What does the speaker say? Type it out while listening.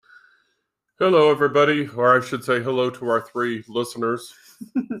Hello, everybody, or I should say hello to our three listeners.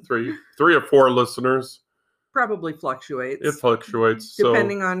 three or four listeners. Probably It fluctuates fluctuates.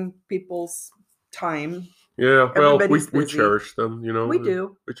 depending on people's time. Yeah, well, we Everybody's busy. cherish them, you know. We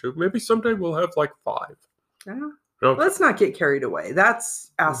do. Maybe someday we'll have like 5. Yeah. Okay. Let's not get carried away.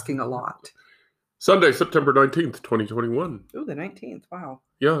 That's asking a lot. Sunday, September 19th, 2021. Ooh, the 19th. Wow.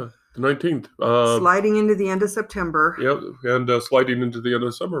 Yeah, the 19th. Sliding into the end of September. Yeah, and sliding into the end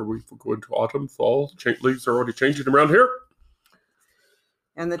of summer. We go into autumn, fall. Leaves are already changing around here.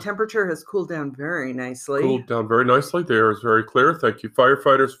 And the temperature has cooled down very nicely. Cooled down very nicely. The air is very clear. Thank you,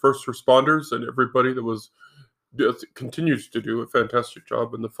 firefighters, first responders, and everybody that continues to do a fantastic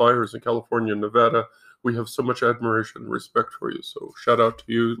job in the fires in California and Nevada. We have so much admiration and respect for you. So shout out to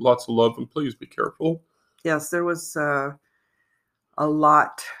you. Lots of love, and please be careful. Yes, there was a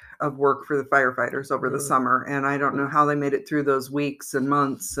lot of work for the firefighters over the summer, and I don't know how they made it through those weeks and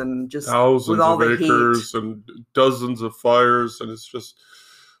months and just thousands with all of the acres heat. and dozens of fires, and it's just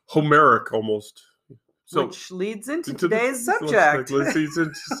Homeric almost. So, which leads into today's subject. Leads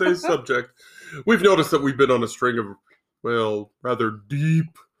into today's subject. We've noticed that we've been on a string of, rather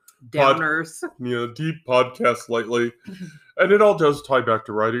deep downers. Deep podcasts lately, and it all does tie back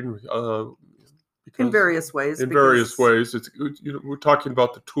to writing. In various ways. It's we're talking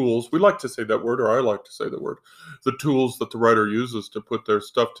about the tools. We like to say that word, or I like to say the word, the tools that the writer uses to put their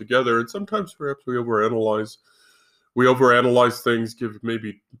stuff together. And sometimes perhaps we overanalyze. We overanalyze things, give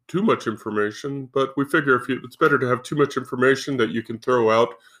maybe too much information, but we figure it's better to have too much information that you can throw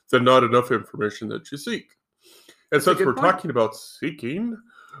out than not enough information that you seek. And since we're talking about seeking,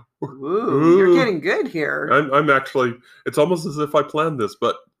 you're getting good here. I'm actually, it's almost as if I planned this,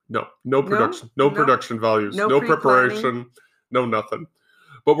 but no production, no production values, no preparation, no nothing.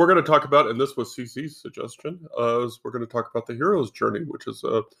 But we're going to talk about, and this was CC's suggestion, we're going to talk about the hero's journey, which is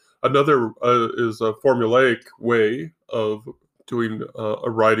another is a formulaic way of doing a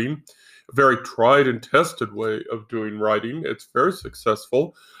writing, a very tried and tested way of doing writing. It's very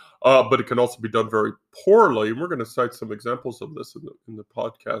successful, but it can also be done very poorly. And we're going to cite some examples of this in the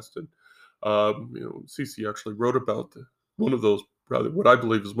podcast. And CC actually wrote about one of those, what I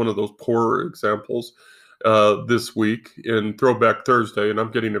believe is one of those poor examples this week in Throwback Thursday, and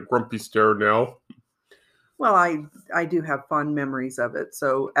I'm getting a grumpy stare now. Well, I do have fond memories of it.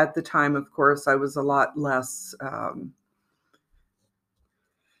 So at the time, of course, I was a lot less, a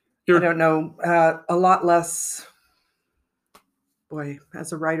lot less, boy,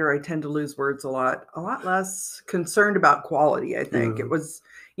 as a writer, I tend to lose words a lot less concerned about quality, I think. It was,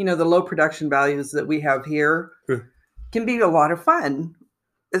 the low production values that we have here can be a lot of fun,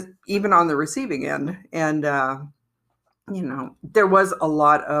 even on the receiving end. And, there was a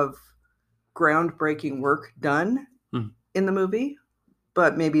lot of groundbreaking work done in the movie,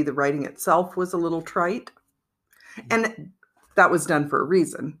 but maybe the writing itself was a little trite. And that was done for a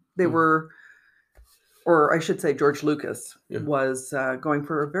reason. They were, or I should say George Lucas was going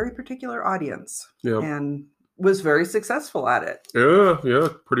for a very particular audience and was very successful at it. Yeah,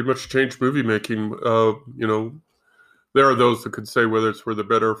 pretty much changed movie making. There are those that could say whether it's for the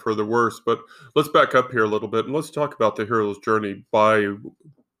better or for the worse, but let's back up here a little bit and let's talk about the hero's journey by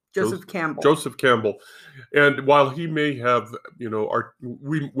Joseph Campbell. Joseph Campbell. And while he may have,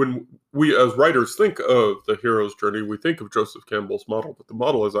 when we as writers think of the hero's journey, we think of Joseph Campbell's model, but the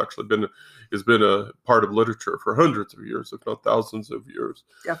model has actually been a part of literature for hundreds of years, if not thousands of years.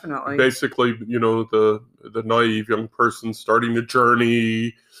 Definitely. Basically, the naive young person starting a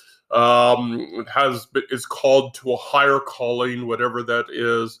journey, is called to a higher calling, whatever that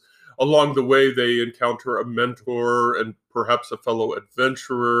is. Along the way, they encounter a mentor and perhaps a fellow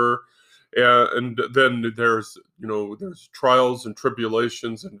adventurer, and then there's trials and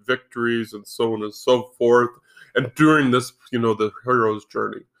tribulations and victories and so on and so forth. And during this, the hero's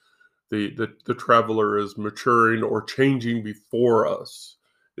journey, the traveler is maturing or changing before us,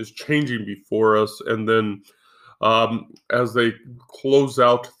 and then as they close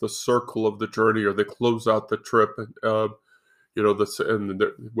out the circle of the journey, or they close out the trip,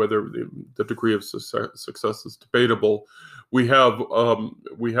 whether the degree of success is debatable, we have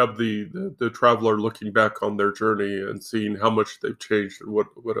the traveler looking back on their journey and seeing how much they've changed and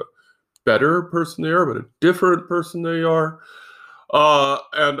what a better person they are, what a different person they are.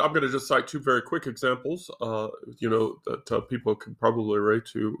 And I'm going to just cite 2 very quick examples, that people can probably relate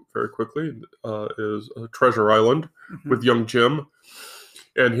to very quickly. Is Treasure Island with young Jim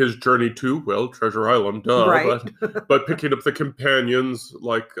and his journey to, Treasure Island, right. but picking up the companions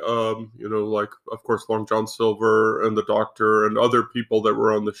like of course, Long John Silver and the Doctor and other people that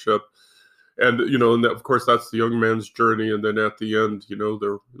were on the ship. And and of course that's the young man's journey, and then at the end,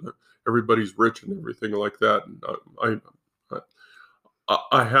 everybody's rich and everything like that. And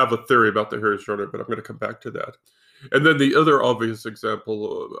I have a theory about the hero's journey, but I'm going to come back to that. And then the other obvious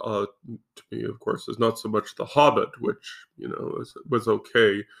example to me, of course, is not so much The Hobbit, which was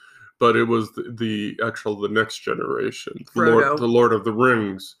okay, but it was the next generation, Frodo. the Lord of the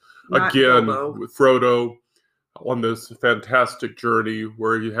Rings, Not again Bilbo. with Frodo on this fantastic journey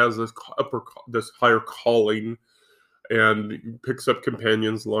where he has this higher calling, and picks up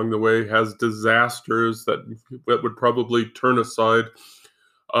companions along the way, has disasters that would probably turn aside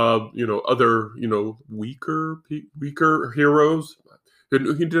other weaker heroes.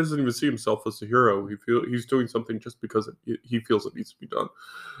 He doesn't even see himself as a hero. He's doing something just because he feels it needs to be done.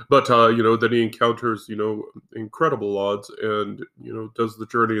 But then he encounters incredible odds, and does the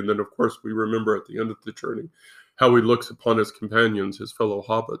journey. And then of course we remember at the end of the journey how he looks upon his companions, his fellow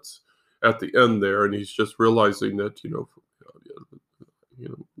hobbits, at the end there, and he's just realizing that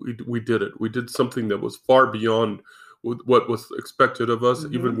we did it. We did something that was far beyond what was expected of us,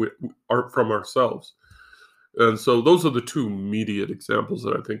 even from ourselves. And so those are the two immediate examples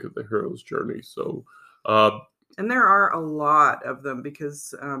that I think of the hero's journey. So, and there are a lot of them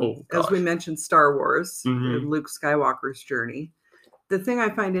because, as we mentioned, Star Wars, Luke Skywalker's journey. The thing I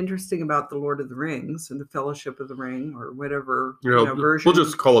find interesting about the Lord of the Rings and the Fellowship of the Ring, or whatever version, we'll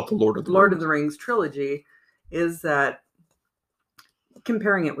just call it the Lord of the Rings trilogy, is that,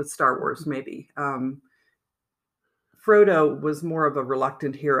 comparing it with Star Wars, maybe, Frodo was more of a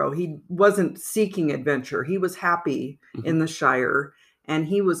reluctant hero. He wasn't seeking adventure. He was happy in the Shire, and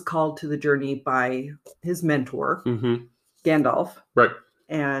he was called to the journey by his mentor, Gandalf. Right.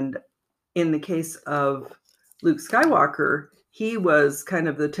 And in the case of Luke Skywalker, he was kind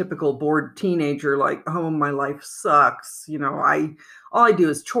of the typical bored teenager, like, oh, my life sucks. All I do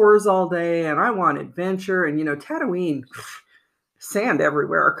is chores all day, and I want adventure. And, Tatooine, sand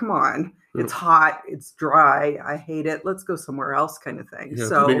everywhere. Come on. It's hot. It's dry. I hate it. Let's go somewhere else, kind of thing. Yeah,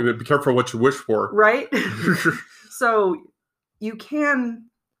 so be careful what you wish for. Right. So you can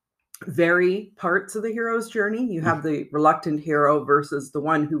vary parts of the hero's journey. You have the reluctant hero versus the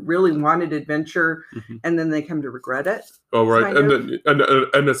one who really wanted adventure, and then they come to regret it. Oh, right.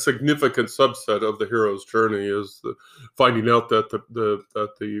 And a significant subset of the hero's journey is finding out that the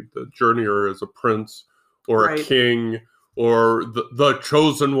journeyer is a prince or a king, or the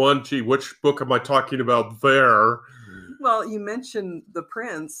chosen one. Gee, which book am I talking about there? Well, you mentioned the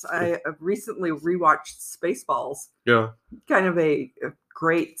prince. I recently rewatched Spaceballs. Yeah. Kind of a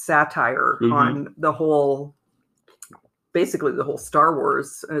great satire on the whole, basically the whole Star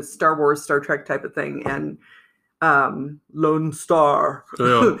Wars, Star Trek type of thing. And Lone Star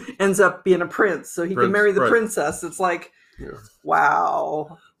ends up being a prince, so he can marry the princess. It's like,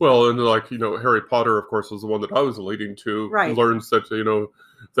 wow. Well, and Harry Potter, of course, is the one that I was leading to. Right. He learns that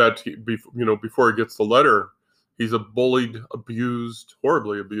before he gets the letter, he's a bullied,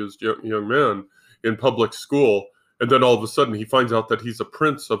 horribly abused young man in public school, and then all of a sudden he finds out that he's a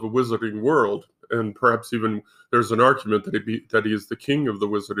prince of a wizarding world, and perhaps even there's an argument that he is the king of the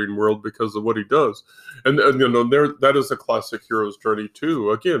wizarding world because of what he does, and that is a classic hero's journey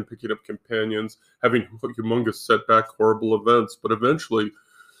too. Again, picking up companions, having humongous setback, horrible events, but eventually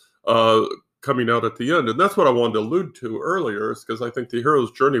coming out at the end. And that's what I wanted to allude to earlier, is because I think the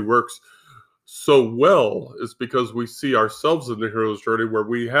hero's journey works so well is because we see ourselves in the hero's journey where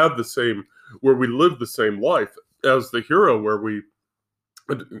we live the same life as the hero, where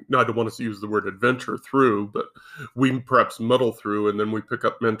I don't want to use the word adventure through, but we perhaps muddle through, and then we pick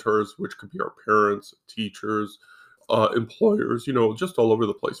up mentors, which could be our parents, teachers, employers, just all over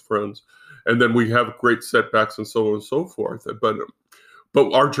the place, friends. And then we have great setbacks and so on and so forth.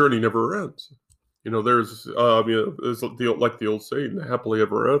 But our journey never ends. There's like the old saying, the happily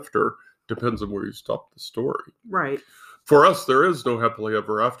ever after depends on where you stop the story. Right. For us, there is no happily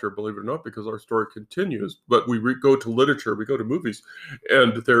ever after, believe it or not, because our story continues. But we go to literature, we go to movies,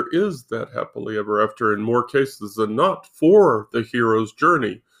 and there is that happily ever after in more cases than not for the hero's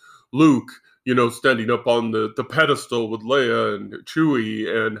journey. Luke, standing up on the pedestal with Leia and Chewie,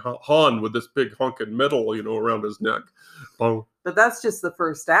 and Han with this big honking medal, around his neck. But that's just the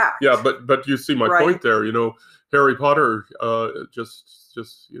first act. Yeah, but you see my point there. Harry Potter, just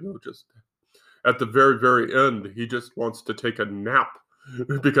at the very, very end, he just wants to take a nap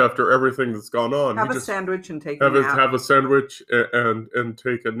because after everything that's gone on, have a sandwich and take a nap. Have a sandwich and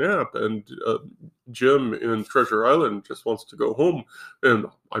take a nap. And Jim in Treasure Island just wants to go home, and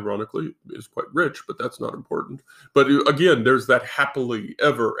ironically is quite rich, but that's not important. But again, there's that happily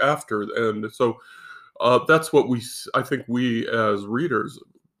ever after, and so that's what I think we as readers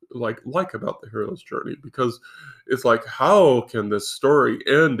like about the hero's journey, because it's like, how can this story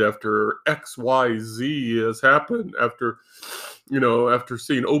end after XYZ has happened, after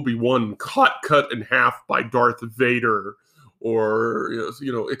seeing Obi-Wan cut in half by Darth Vader, or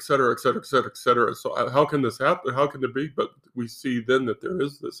et cetera, et cetera, et cetera, et cetera. So how can this happen? How can it be? But we see then that there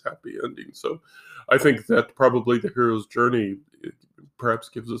is this happy ending. So I think that probably the hero's journey perhaps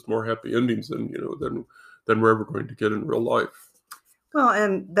gives us more happy endings than we're ever going to get in real life. Well,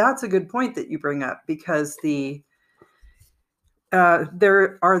 and that's a good point that you bring up, because there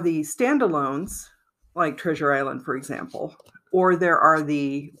are the standalones, like Treasure Island, for example, or there are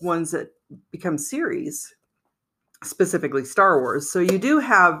the ones that become series, specifically Star Wars. So you do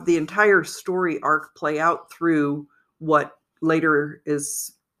have the entire story arc play out through what later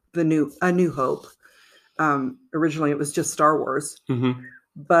is A New Hope. Originally, it was just Star Wars,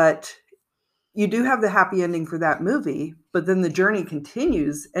 but you do have the happy ending for that movie, but then the journey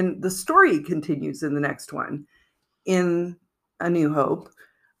continues and the story continues in the next one. In A New Hope,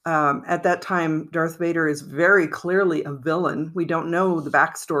 at that time, Darth Vader is very clearly a villain. We don't know the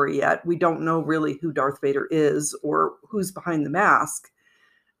backstory yet. We don't know really who Darth Vader is or who's behind the mask.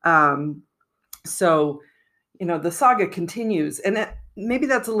 So, the saga continues, and maybe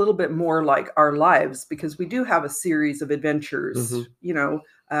that's a little bit more like our lives, because we do have a series of adventures.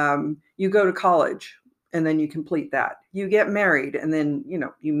 You go to college and then you complete that. You get married, and then,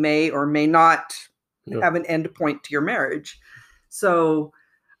 you may or may not have an end point to your marriage. So,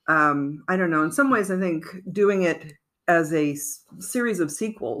 I don't know. In some ways, I think doing it as a series of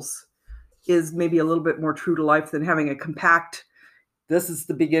sequels is maybe a little bit more true to life than having a compact, this is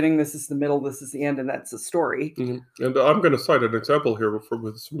the beginning, this is the middle, this is the end, and that's the story. Mm-hmm. And I'm going to cite an example here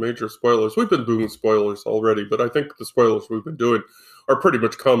with some major spoilers. We've been doing spoilers already, but I think the spoilers we've been doing are pretty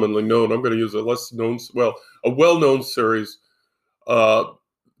much commonly known. I'm going to use a well-known series,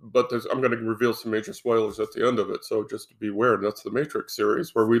 but I'm going to reveal some major spoilers at the end of it, so just to be aware. And that's the Matrix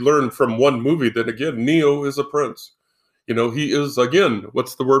series, where we learn from one movie that, again, Neo is a prince. He is, again,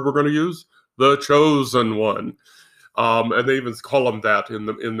 what's the word we're going to use? The chosen one. And they even call him that in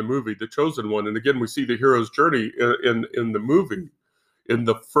the movie, the chosen one. And again, we see the hero's journey in the movie, in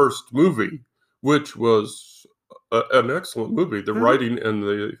the first movie, which was an excellent movie. The writing and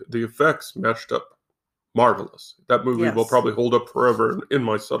the effects matched up marvelous. That movie will probably hold up forever, in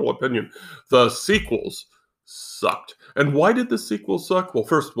my subtle opinion. The sequels sucked. And why did the sequel suck? Well,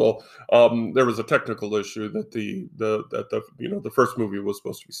 first of all, there was a technical issue that the first movie was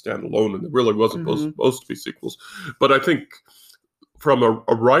supposed to be standalone, and it really wasn't supposed to be sequels. But I think from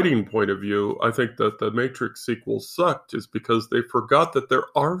a writing point of view, I think that the Matrix sequel sucked is because they forgot that there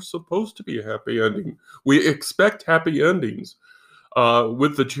are supposed to be a happy ending. We expect happy endings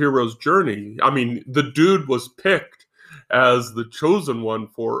with the hero's journey. I mean, the dude was picked as the chosen one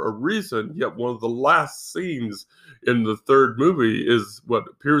for a reason, yet one of the last scenes in the third movie is what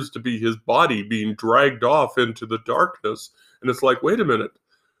appears to be his body being dragged off into the darkness. And it's like, wait a minute,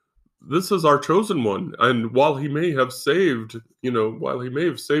 this is our chosen one. And while he may have saved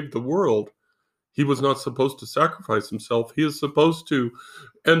the world, he was not supposed to sacrifice himself. He is supposed to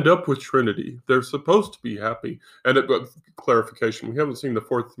end up with Trinity. They're supposed to be happy. And clarification, we haven't seen the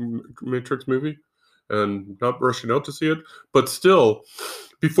fourth Matrix movie, and not rushing out to see it. But still,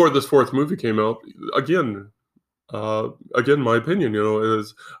 before this fourth movie came out, again, my opinion,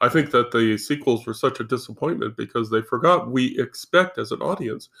 is I think that the sequels were such a disappointment because they forgot we expect as an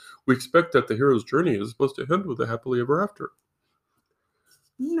audience, we expect that the hero's journey is supposed to end with a happily ever after.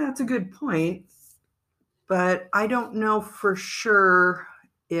 That's a good point. But I don't know for sure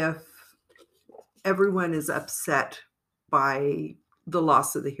if everyone is upset by the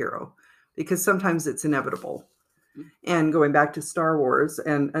loss of the hero, because sometimes it's inevitable. And going back to Star Wars,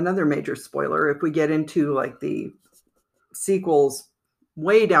 and another major spoiler, if we get into like the sequels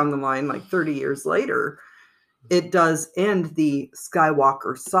way down the line, like 30 years later, it does end the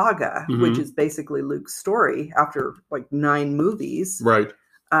Skywalker saga, which is basically Luke's story after like 9 movies. Right.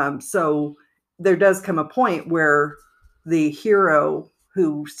 So there does come a point where the hero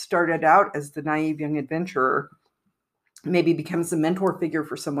who started out as the naive young adventurer maybe becomes a mentor figure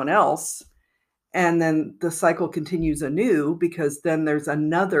for someone else. And then the cycle continues anew, because then there's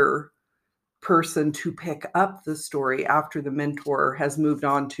another person to pick up the story after the mentor has moved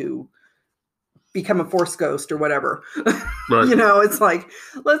on to become a Force ghost or whatever. Right. It's like,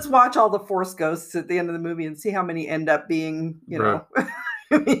 let's watch all the Force ghosts at the end of the movie and see how many end up being, know.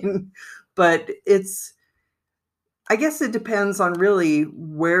 I mean, but I guess it depends on really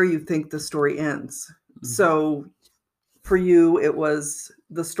where you think the story ends. Mm-hmm. So for you,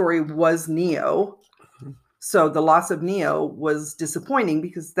 the story was Neo. So the loss of Neo was disappointing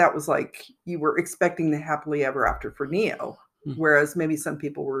because that was like you were expecting the happily ever after for Neo, whereas maybe some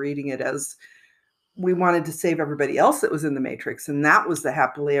people were reading it as we wanted to save everybody else that was in the Matrix, and that was the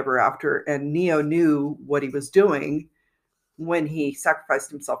happily ever after. And Neo knew what he was doing when he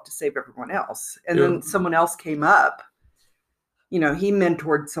sacrificed himself to save everyone else. And then someone else came up. He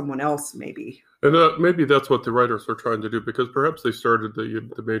mentored someone else, maybe. And maybe that's what the writers were trying to do, because perhaps they started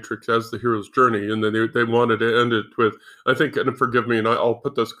the Matrix as the hero's journey, and then they wanted to end it with, I think, and forgive me, and I'll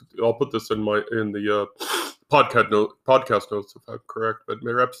put this in the podcast notes if I'm correct, but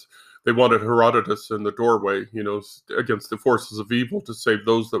perhaps they wanted Herodotus in the doorway, against the forces of evil to save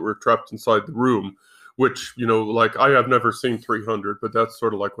those that were trapped inside the room. Which, like, I have never seen 300, but that's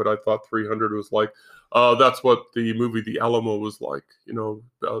sort of like what I thought 300 was like. That's what the movie The Alamo was like,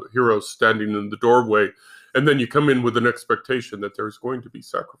 heroes standing in the doorway. And then you come in with an expectation that there's going to be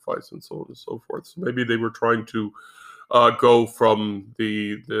sacrifice and so on and so forth. So maybe they were trying to go from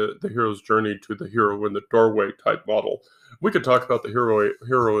the hero's journey to the hero in the doorway type model. We could talk about the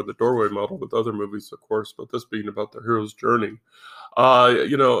hero in the doorway model with other movies, of course, but this being about the hero's journey.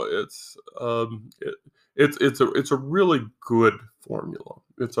 It's a really good formula.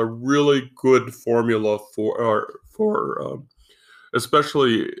 It's a really good formula for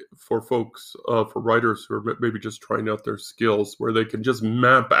especially for folks, for writers who are maybe just trying out their skills, where they can just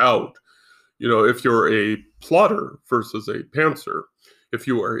map out, if you're a plotter versus a pantser. If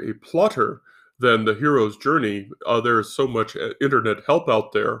you are a plotter, then the hero's journey, there is so much internet help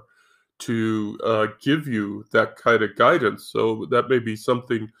out there to give you that kind of guidance. So that may be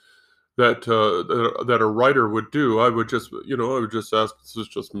something that a writer would do. I would just ask, this is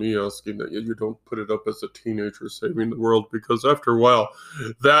just me asking, that you don't put it up as a teenager saving the world, because after a while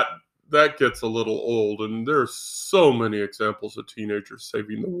that gets a little old, and there's so many examples of teenagers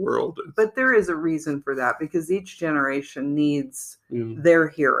saving the world. But there is a reason for that, because each generation needs their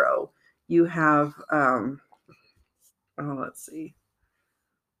hero. You have let's see.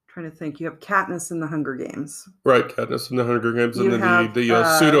 Trying to think. You have Katniss in the Hunger Games. Right, Katniss in the Hunger Games, and then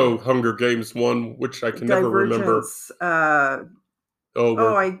the pseudo Hunger Games one, which I can never remember. I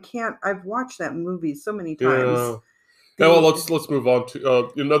can't. I've watched that movie so many times. Yeah. Well, let's move on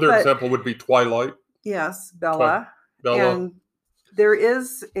to another example would be Twilight. Yes, Bella. And there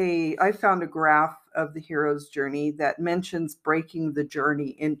is I found a graph of the hero's journey that mentions breaking the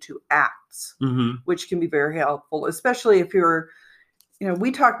journey into acts, which can be very helpful, especially if you're, we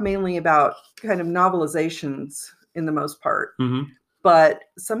talk mainly about kind of novelizations in the most part, but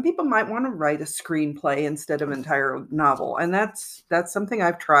some people might want to write a screenplay instead of an entire novel. And that's something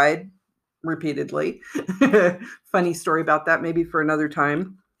I've tried repeatedly. Funny story about that, maybe for another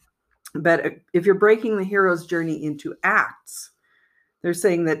time. But if you're breaking the hero's journey into acts, they're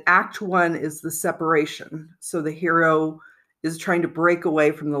saying that Act 1 is the separation. So the hero is trying to break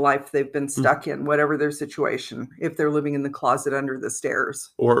away from the life they've been stuck in, whatever their situation. If they're living in the closet under the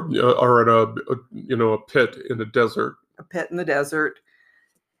stairs, or in a pit in a desert. A pit in the desert.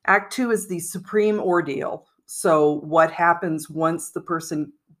 Act 2 is the supreme ordeal. So what happens once the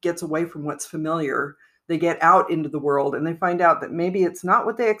person gets away from what's familiar? They get out into the world and they find out that maybe it's not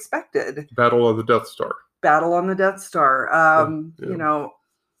what they expected. Battle on the Death Star. Battle on the Death Star.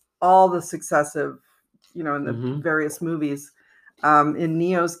 All the successive, in the various movies. In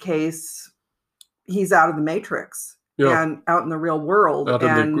Neo's case, he's out of the Matrix and out in the real world.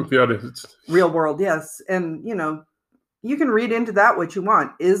 Real world, yes. And, you can read into that what you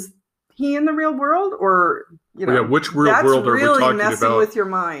want. Is he in the real world, or which real world are we talking about? That's really messing with your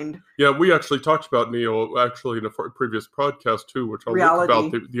mind. Yeah, we actually talked about Neo actually in a previous podcast too, which I'll link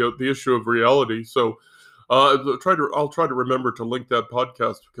about the issue of reality. So I'll try to remember to link that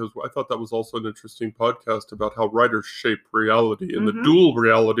podcast, because I thought that was also an interesting podcast about how writers shape reality and the dual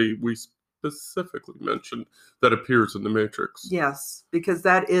reality we specifically mentioned that appears in the Matrix. Yes, because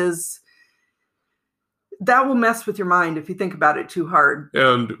that will mess with your mind if you think about it too hard.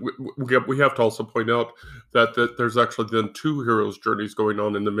 And we have to also point out that there's actually then two heroes' journeys going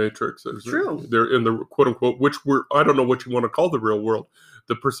on in the Matrix. True. They're in the quote unquote, I don't know what you want to call the real world,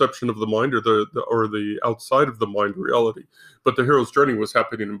 the perception of the mind, or the outside of the mind reality. But the hero's journey was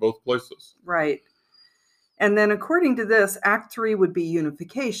happening in both places. Right. And then according to this, Act 3 would be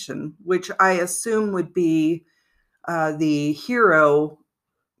unification, which I assume would be the hero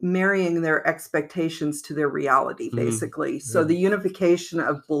marrying their expectations to their reality, basically. So the unification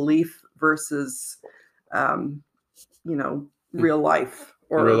of belief versus, real life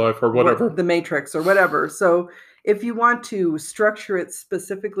or whatever, the Matrix or whatever. So if you want to structure it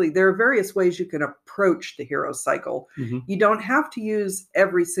specifically, there are various ways you can approach the hero cycle. You don't have to use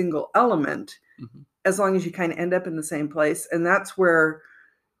every single element. as long as you kind of end up in the same place. And that's where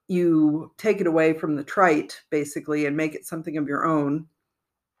you take it away from the trite, basically, and make it something of your own,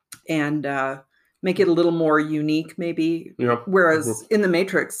 and make it a little more unique, maybe. Yeah. Whereas in The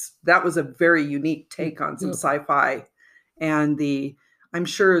Matrix, that was a very unique take on some sci-fi. And I'm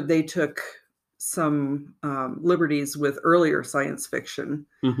sure they took some liberties with earlier science fiction.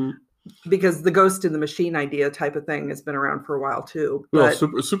 Mm-hmm. Because the ghost in the machine idea type of thing has been around for a while too. Well,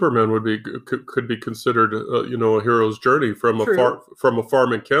 Superman could be considered, a hero's journey from a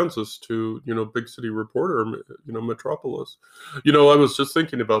farm in Kansas to, big city reporter, metropolis. I was just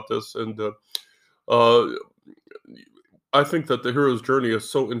thinking about this, and I think that the hero's journey is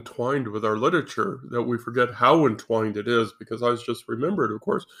so entwined with our literature that we forget how entwined it is, because I just remembered, of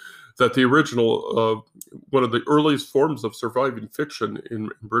course, that the original, one of the earliest forms of surviving fiction in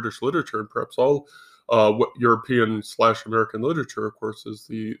British literature, and perhaps all European/American literature, of course, is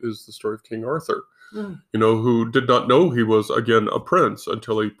the story of King Arthur, who did not know he was, again, a prince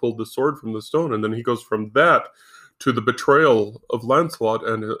until he pulled the sword from the stone. And then he goes from that to the betrayal of Lancelot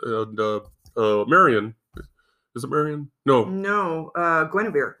and Marion. Is it Marion? No,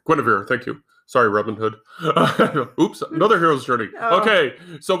 Guinevere. Guinevere, thank you. Sorry, Robin Hood. Oops, another hero's journey. Okay,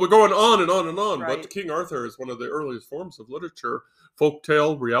 so we're going on and on and on. Right. But King Arthur is one of the earliest forms of literature.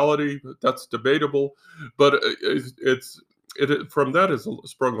 Folktale, reality, that's debatable. But from that has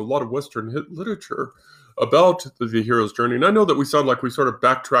sprung a lot of Western literature about the hero's journey. And I know that we sound like we sort of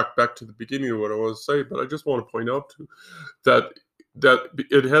backtrack back to the beginning of what I want to say, but I just want to point out that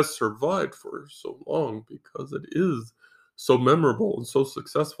it has survived for so long because it is so memorable and so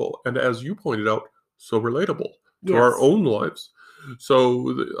successful, and as you pointed out, so relatable to our own lives.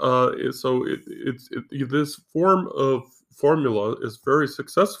 So, this form of formula is very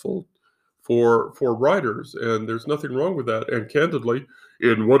successful for writers, and there's nothing wrong with that. And candidly,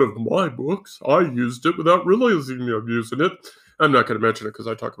 in one of my books, I used it without realizing I'm using it. I'm not going to mention it because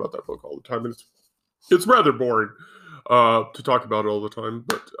I talk about that book all the time, and it's rather boring to talk about it all the time.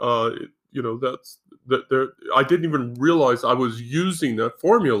 But I didn't even realize I was using that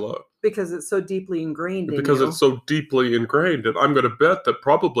formula because it's so deeply ingrained. It's so deeply ingrained, and I'm going to bet that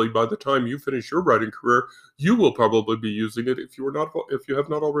probably by the time you finish your writing career, you will probably be using it if you have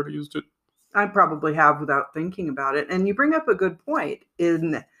not already used it. I probably have without thinking about it. And you bring up a good point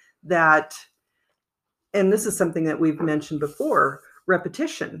in that, and this is something that we've mentioned before.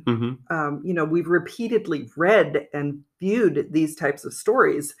 Repetition. Mm-hmm. We've repeatedly read and viewed these types of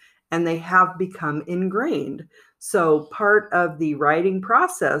stories, and they have become ingrained. So part of the writing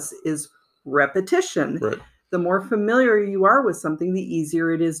process is repetition. Right. The more familiar you are with something, the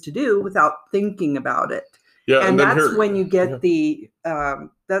easier it is to do without thinking about it. Yeah, and that's when you get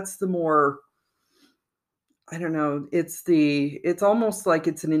that's the more, I don't know, it's almost like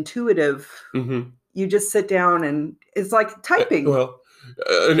it's an intuitive. Mm-hmm. You just sit down and it's like typing. Well,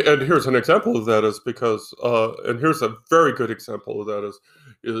 and here's an example of that is because, and here's a very good example of that is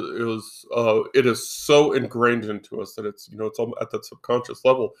it is so ingrained into us that it's at that subconscious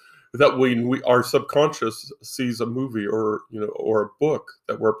level that when our subconscious sees a movie or a book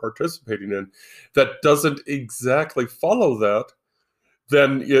that we're participating in that doesn't exactly follow that,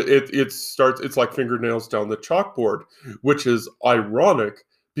 then it starts. It's like fingernails down the chalkboard, which is ironic.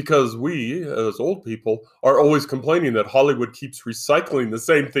 Because we, as old people, are always complaining that Hollywood keeps recycling the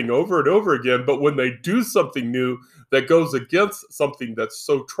same thing over and over again. But when they do something new that goes against something that's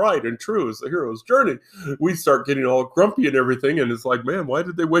so tried and true as the hero's journey, we start getting all grumpy and everything. And it's like, man, why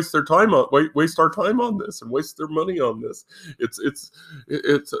did they waste our time on this and waste their money on this? It's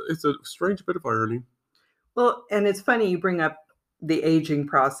a strange bit of irony. Well, and it's funny you bring up the aging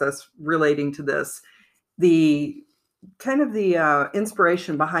process relating to this. The kind of the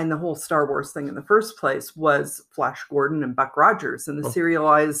inspiration behind the whole Star Wars thing in the first place was Flash Gordon and Buck Rogers and the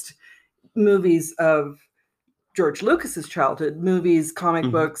serialized movies of George Lucas's childhood, movies, comic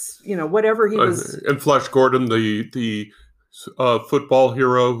books, whatever he was. And Flash Gordon, the football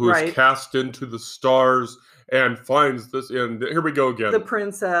hero who is cast into the stars and finds this, and here we go again. The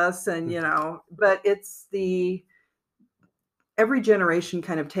princess, and but it's every generation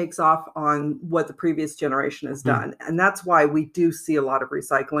kind of takes off on what the previous generation has done. And that's why we do see a lot of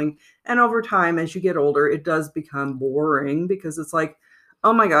recycling. And over time, as you get older, it does become boring because it's like,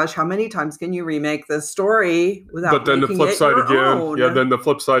 oh my gosh, how many times can you remake this story without But then the flip side again, own? Then the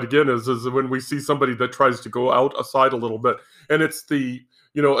flip side again is when we see somebody that tries to go outside a little bit. And it's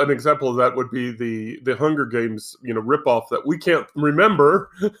an example of that would be the Hunger Games, ripoff that we can't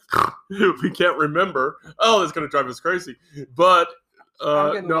remember. We can't remember. Oh, that's going to drive us crazy. But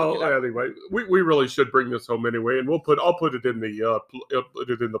anyway, we really should bring this home anyway, and I'll put it in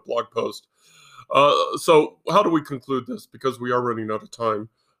the blog post. So how do we conclude this? Because we are running out of time.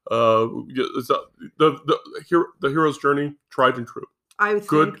 Is that the hero's journey, tried and true. I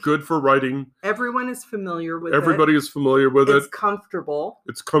think good for writing. Everyone is familiar with Everybody is familiar with it. It's comfortable.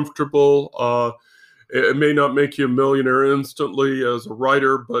 It's comfortable. It may not make you a millionaire instantly as a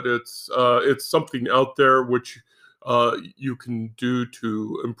writer, but it's something out there which you can do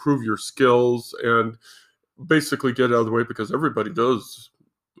to improve your skills and basically get out of the way, because everybody does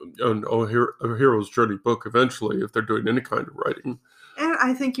a hero's journey book eventually if they're doing any kind of writing. And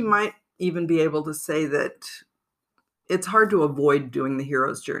I think you might even be able to say that it's hard to avoid doing the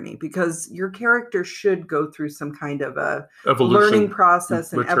hero's journey, because your character should go through some kind of a learning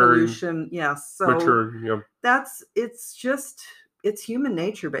process and evolution. Yes. So it's human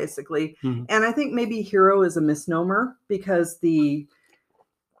nature, basically. Mm-hmm. And I think maybe hero is a misnomer, because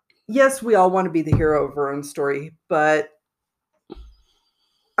yes, we all want to be the hero of our own story, but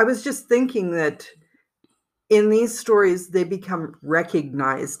I was just thinking that in these stories, they become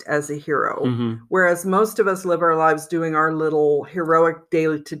recognized as a hero, mm-hmm. whereas most of us live our lives doing our little heroic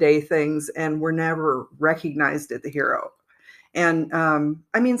day-to-day things, and we're never recognized as the hero. And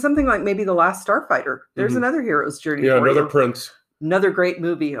I mean, something like maybe The Last Starfighter. There's mm-hmm. another hero's journey. Yeah, another Prince. Another great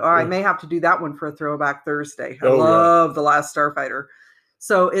movie. Oh, I may have to do that one for a Throwback Thursday. I love The Last Starfighter.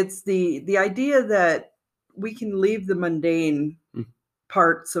 So it's the idea that we can leave the mundane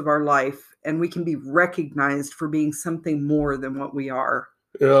parts of our life, and we can be recognized for being something more than what we are.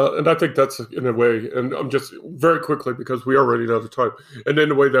 Yeah, and I think that's in a way, and I'm just very quickly, because we are running out of time, and in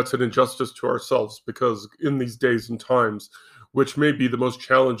a way that's an injustice to ourselves, because in these days and times, which may be the most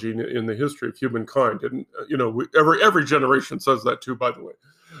challenging in the history of humankind, and every generation says that too, by the way,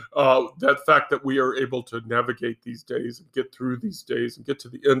 that fact that we are able to navigate these days and get through these days and get to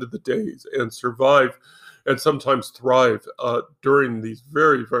the end of the days and survive and sometimes thrive during these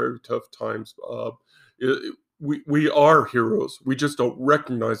very, very tough times. We are heroes. We just don't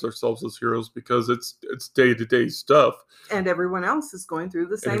recognize ourselves as heroes because it's day-to-day stuff. And everyone else is going through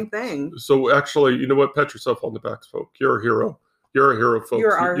the same thing. So actually, you know what? Pat yourself on the back, folks. You're a hero. You're a hero, folks.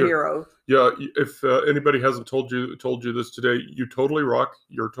 You're our hero. Yeah. If anybody hasn't told you this today, you totally rock.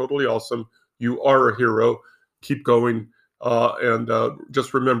 You're totally awesome. You are a hero. Keep going. And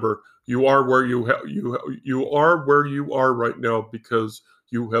just remember, you are where you are where you are right now because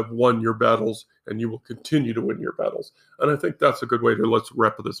you have won your battles, and you will continue to win your battles. And I think that's a good way to let's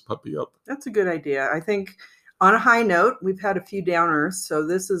wrap this puppy up. That's a good idea. I think on a high note, we've had a few downers, so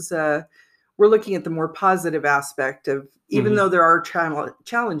this is we're looking at the more positive aspect of, even mm-hmm. though there are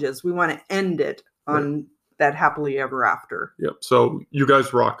challenges, we want to end it on that happily ever after. Yep. So you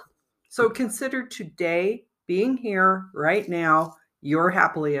guys rock. So consider today, being here right now, your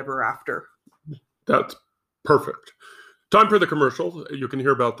happily ever after. That's perfect. Time for the commercial. You can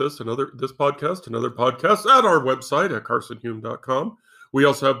hear about this podcast and other podcasts at our website at carsonhume.com. We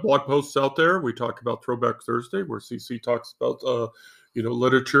also have blog posts out there. We talk about Throwback Thursday, where CC talks about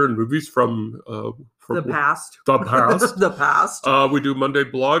literature and movies from the past. The past. The past. We do Monday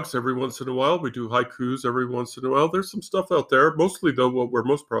blogs every once in a while. We do haikus every once in a while. There's some stuff out there. Mostly, though, what we're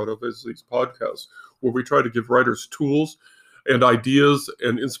most proud of is these podcasts, where we try to give writers tools and ideas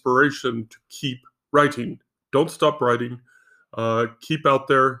and inspiration to keep writing. Don't stop writing. Keep out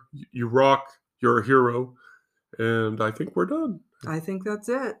there. You rock. You're a hero. And I think we're done. I think that's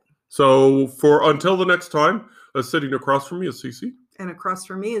it. So until the next time, sitting across from me is Cece. And across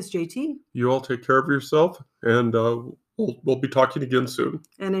from me is JT. You all take care of yourself, and we'll be talking again soon.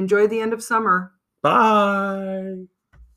 And enjoy the end of summer. Bye.